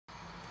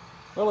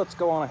Well, let's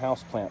go on a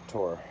houseplant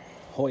tour.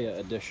 Hoya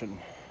Edition.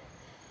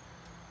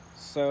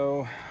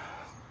 So,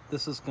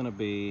 this is going to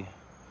be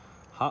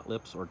Hot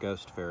Lips or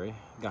Ghost Fairy.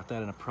 Got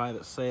that in a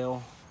private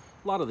sale.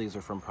 A lot of these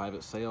are from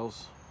private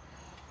sales.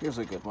 Here's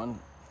a good one.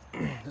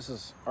 This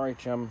is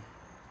RHM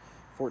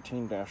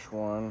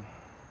 14-1.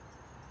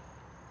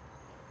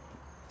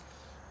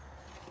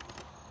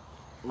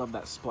 Love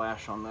that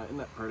splash on that. Isn't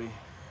that pretty?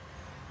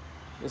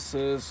 This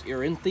is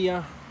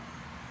Erinthia.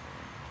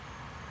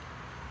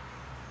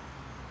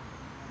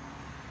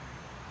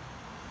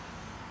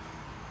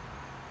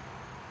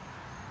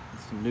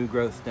 Some new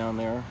growth down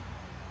there.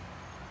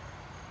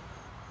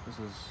 This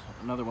is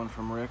another one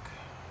from Rick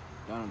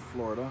down in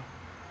Florida.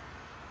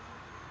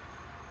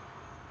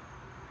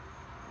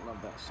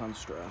 Love that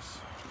sunstress.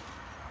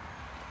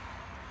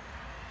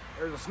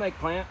 There's a snake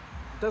plant.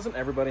 Doesn't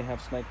everybody have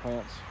snake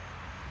plants?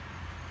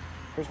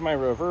 Here's my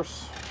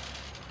reverse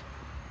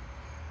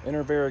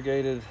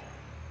intervariegated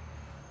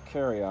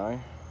carrii.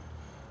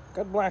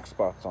 Got black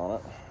spots on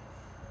it.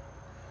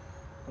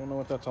 Don't know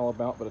what that's all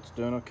about, but it's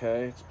doing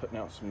okay. It's putting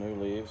out some new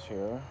leaves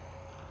here.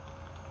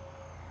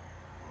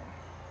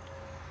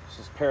 This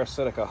is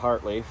Parasitica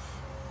heartleaf.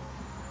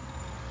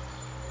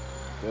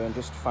 Doing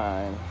just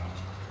fine.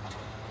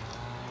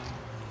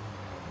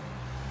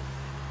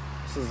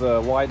 This is a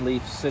wide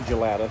leaf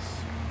sigillatus.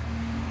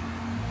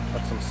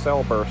 Got some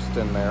cell burst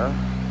in there.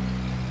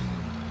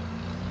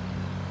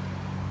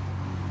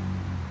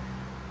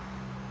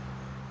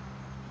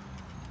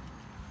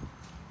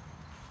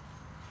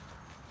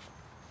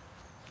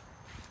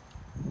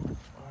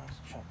 Let's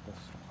check this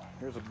one.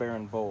 Here's a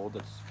barren bold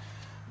that's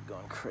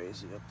gone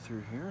crazy up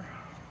through here.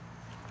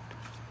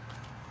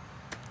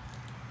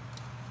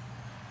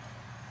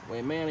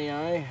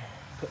 Waymanii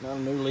putting on a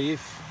new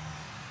leaf.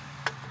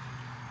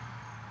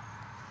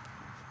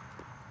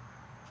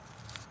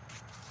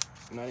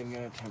 I'm not even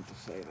going to attempt to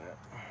say that.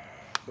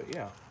 But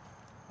yeah,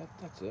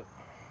 that's it.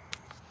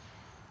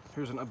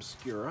 Here's an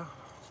Obscura.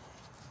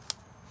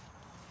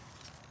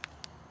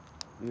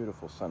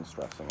 Beautiful sun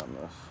stressing on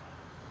this.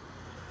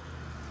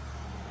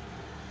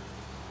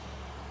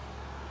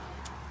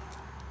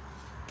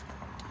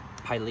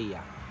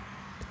 Pilea.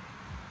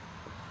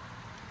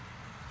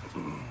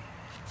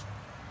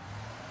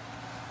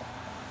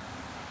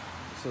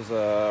 This is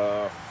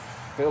a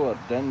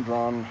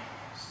Philodendron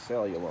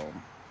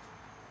cellulome.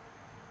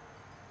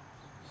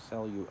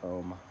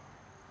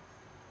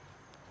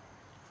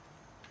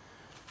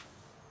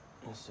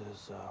 This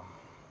is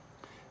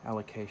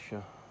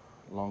Alocasia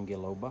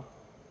longiloba.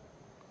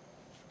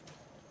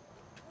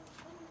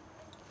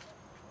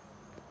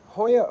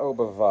 Hoya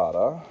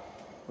obovata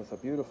with a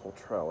beautiful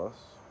trellis.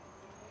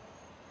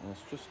 And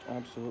it's just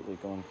absolutely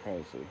going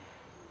crazy.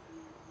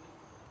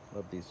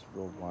 Love these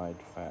real wide,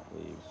 fat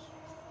leaves.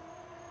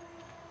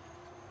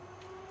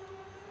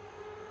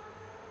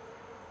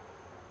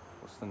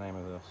 What's the name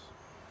of this?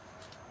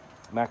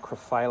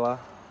 Macrophylla.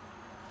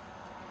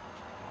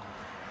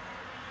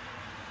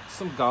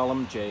 Some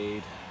Gollum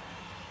jade.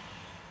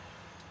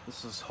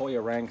 This is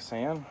Hoya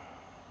Rangsan,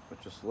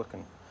 which is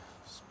looking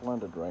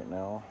splendid right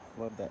now.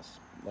 Love that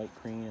light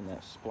green and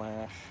that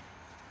splash.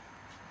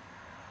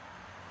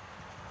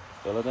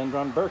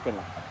 Philodendron Birkin.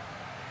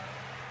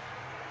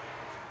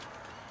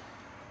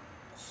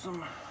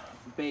 Some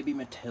baby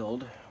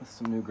Matilde with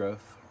some new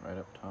growth right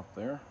up top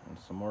there, and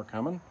some more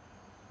coming.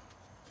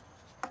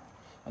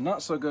 A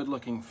not so good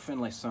looking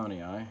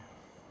Finlaysonii.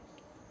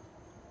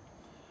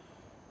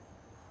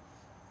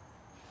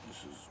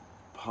 This is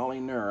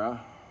Polynura.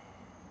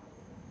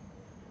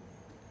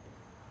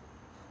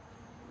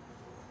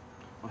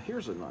 Well,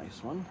 here's a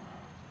nice one.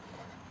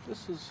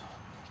 This is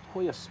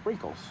Hoya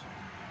Sprinkles.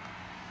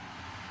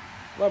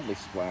 Lovely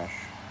splash.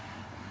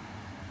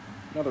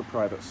 Another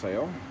private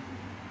sale.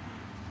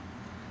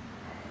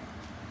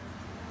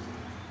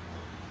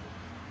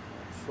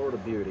 Florida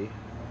Beauty.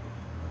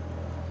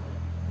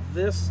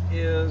 This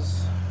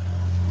is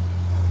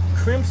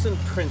Crimson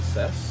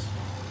Princess.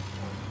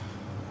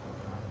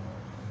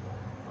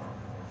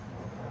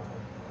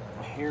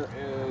 Here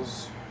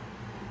is,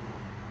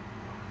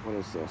 what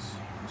is this?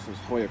 This is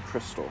Hoya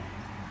Crystal.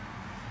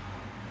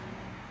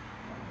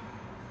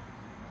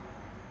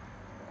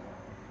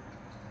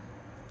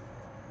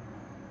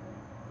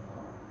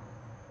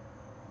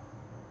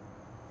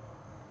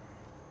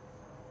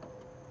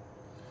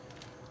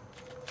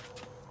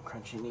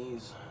 Crunchy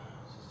knees.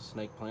 This is a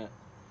snake plant.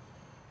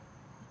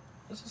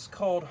 This is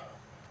called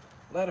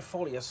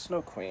Latifolia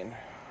Snow Queen.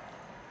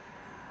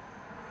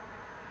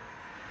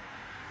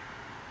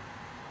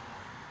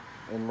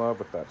 In love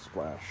with that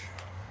splash.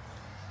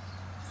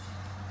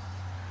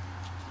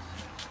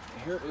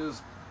 Here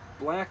is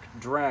Black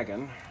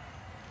Dragon.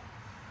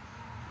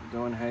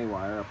 Going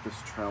haywire up this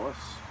trellis.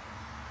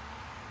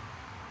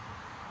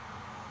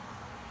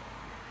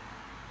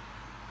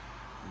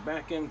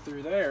 Back in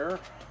through there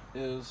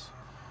is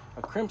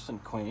a Crimson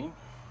Queen.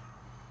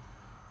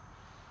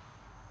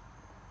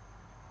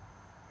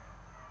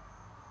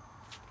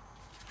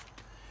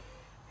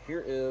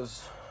 Here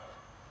is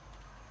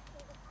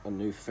a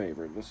new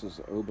favorite. This is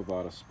the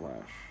Obovata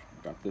Splash.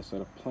 Got this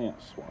at a plant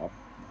swap.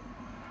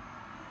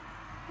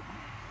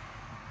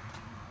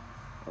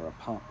 Or a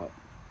pop-up.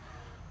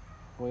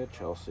 Hoya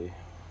Chelsea.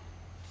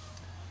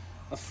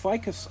 A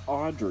Ficus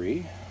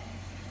Audrey.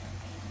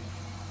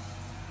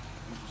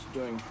 Which is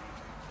doing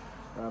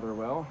rather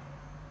well.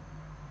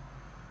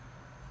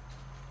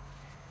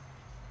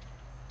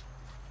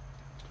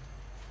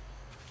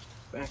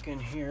 Back in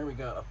here we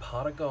got a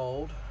pot of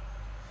gold.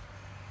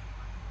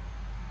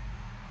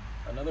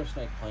 Another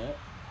snake plant.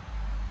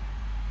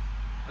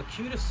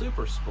 Acuta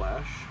Super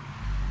Splash.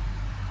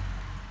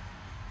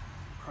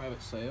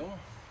 Private sale.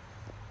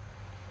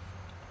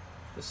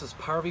 This is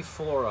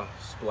Parviflora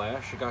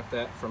Splash. I got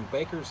that from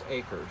Baker's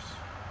Acres.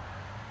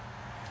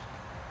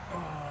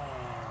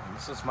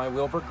 This is my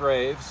Wilbur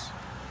Graves.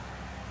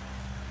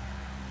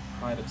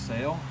 Private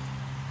sale.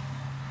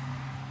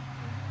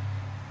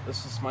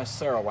 This is my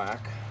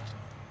Sarawak.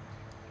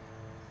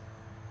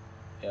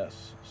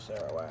 Yes,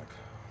 Sarawak.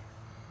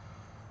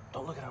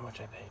 Don't look at how much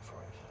I paid for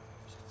it.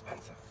 It's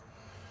expensive.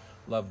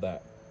 Love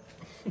that.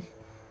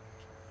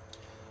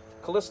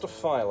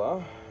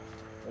 Callistophylla,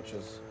 which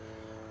is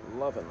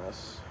loving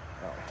this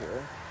out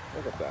here.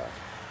 Look at that.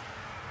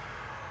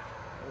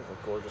 That is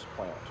a gorgeous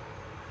plant.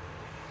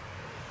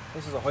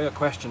 This is a Hoya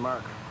question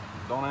mark.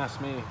 Don't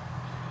ask me.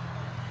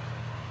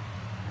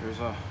 Here's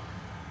a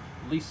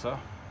Lisa.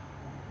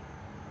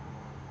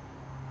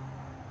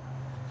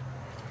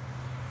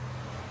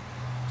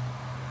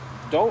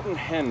 Dalton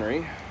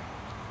Henry.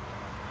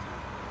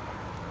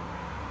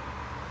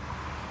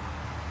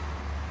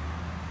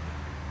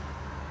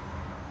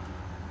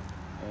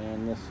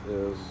 And this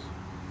is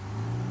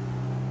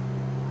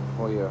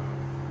Hoya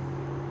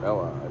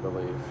Ella, I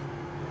believe.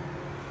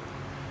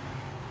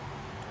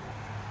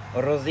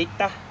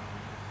 Rosita.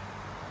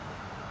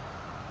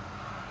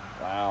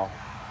 Wow.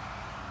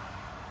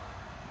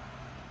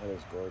 That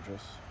is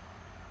gorgeous.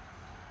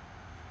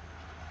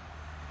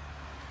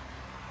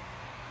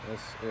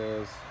 This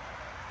is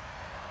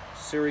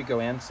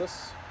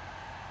Syrigoensis.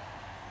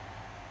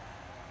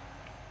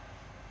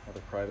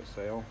 Another private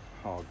sale.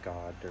 Oh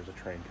God, there's a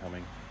train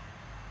coming.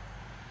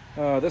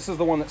 This is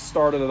the one that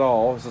started it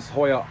all. This is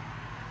Hoya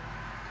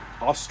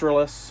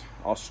Australis,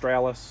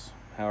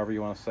 however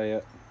you want to say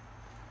it.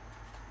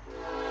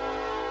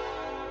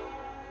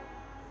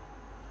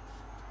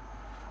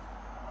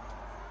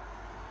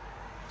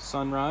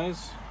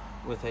 Sunrise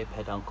with a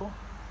peduncle.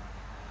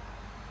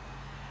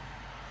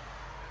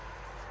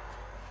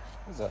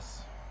 What is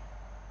this?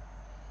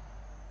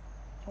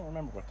 I don't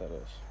remember what that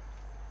is.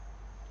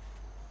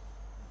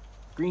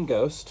 Green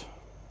Ghost.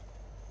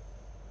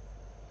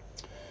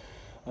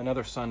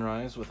 Another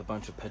sunrise with a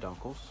bunch of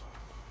peduncles.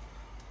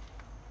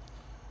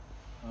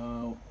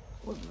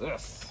 What is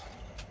this?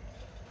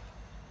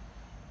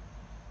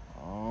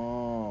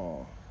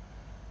 Oh.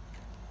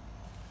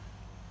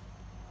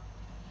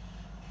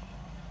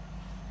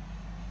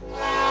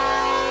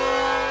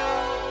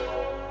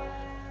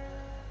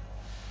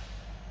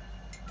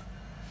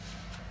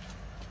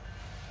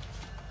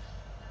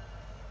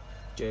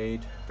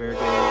 Jade,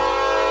 variegated,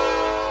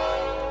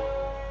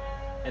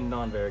 and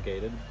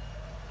non-variegated.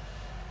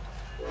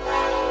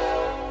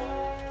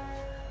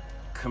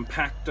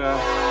 Compacta,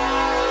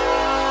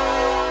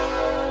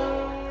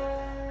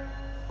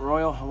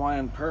 Royal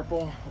Hawaiian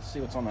Purple. Let's see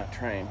what's on that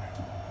train.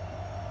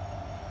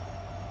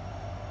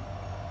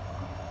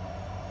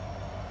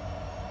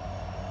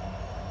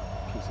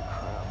 Piece of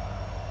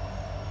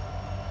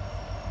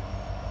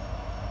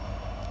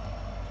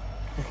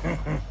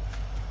crap.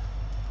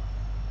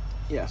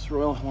 Yes,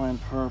 Royal Hawaiian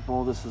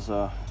Purple. This is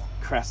a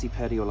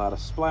Crassipediolata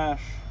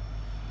Splash.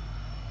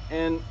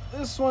 And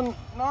this one,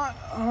 not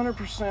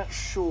 100%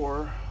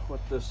 sure what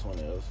this one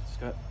is. It's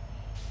got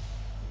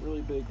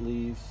really big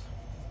leaves,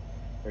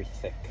 very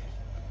thick.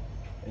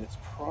 And it's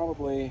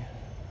probably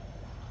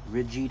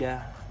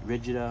rigida,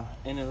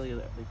 and look at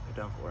that big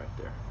peduncle right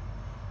there.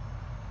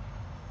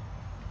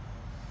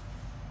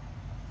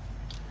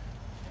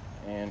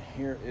 And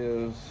here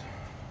is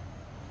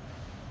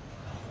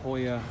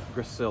Hoya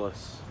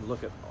gracilis.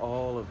 Look at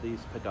all of these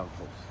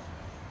peduncles.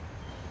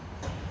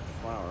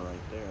 Flower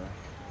right there.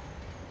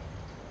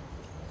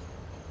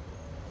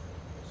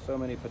 So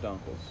many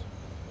peduncles.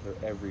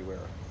 They're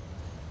everywhere.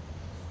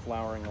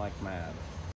 Flowering like mad.